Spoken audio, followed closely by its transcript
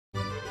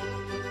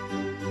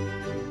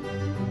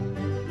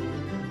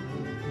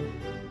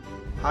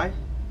Hi,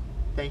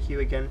 thank you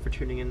again for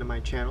tuning into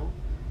my channel.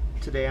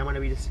 Today I'm going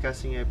to be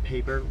discussing a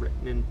paper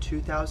written in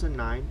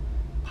 2009,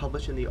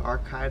 published in the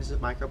Archives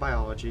of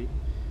Microbiology,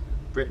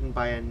 written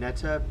by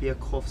Aneta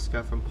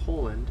Biakowska from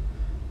Poland,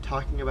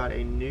 talking about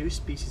a new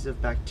species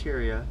of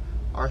bacteria,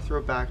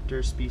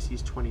 Arthrobacter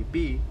species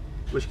 20b,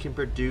 which can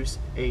produce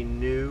a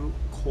new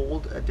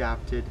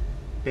cold-adapted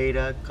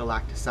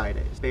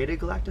beta-galactosidase.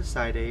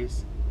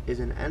 Beta-galactosidase is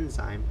an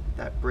enzyme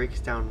that breaks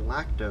down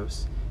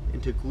lactose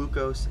into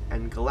glucose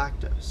and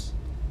galactose.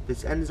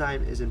 This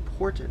enzyme is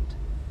important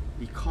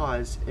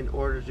because in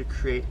order to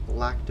create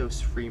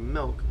lactose-free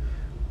milk,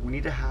 we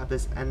need to have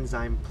this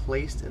enzyme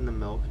placed in the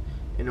milk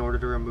in order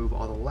to remove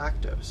all the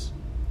lactose.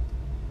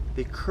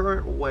 The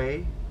current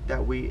way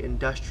that we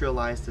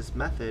industrialize this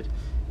method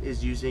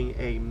is using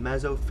a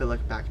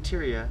mesophilic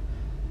bacteria,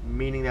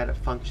 meaning that it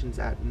functions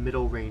at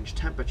middle range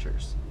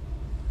temperatures,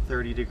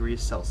 30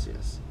 degrees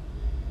Celsius.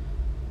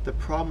 The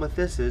problem with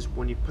this is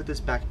when you put this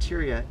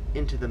bacteria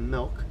into the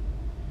milk,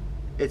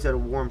 it's at a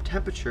warm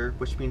temperature,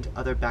 which means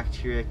other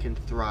bacteria can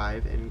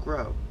thrive and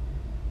grow.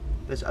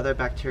 This other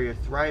bacteria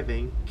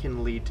thriving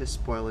can lead to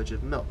spoilage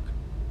of milk.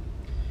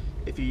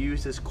 If you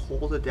use this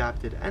cold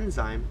adapted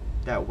enzyme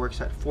that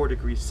works at 4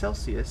 degrees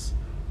Celsius,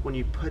 when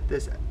you put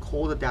this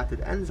cold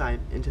adapted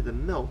enzyme into the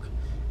milk,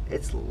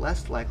 it's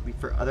less likely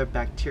for other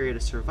bacteria to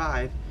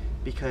survive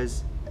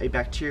because a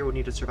bacteria would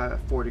need to survive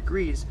at 4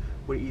 degrees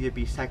would either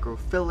be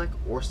psychrophilic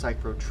or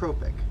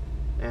psychrotropic.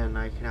 And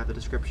I can have the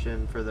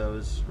description for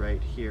those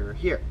right here or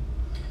here.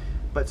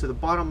 But so the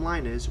bottom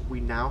line is we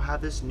now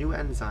have this new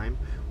enzyme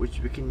which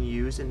we can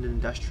use in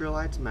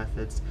industrialized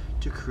methods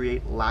to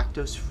create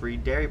lactose-free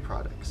dairy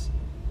products.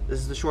 This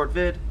is the short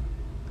vid.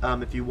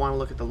 If you want to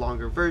look at the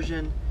longer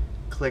version,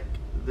 click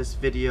this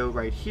video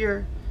right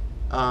here,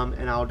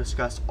 and I'll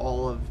discuss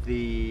all of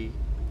the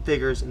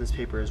figures in this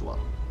paper as well.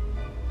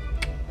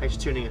 Thanks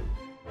for tuning in.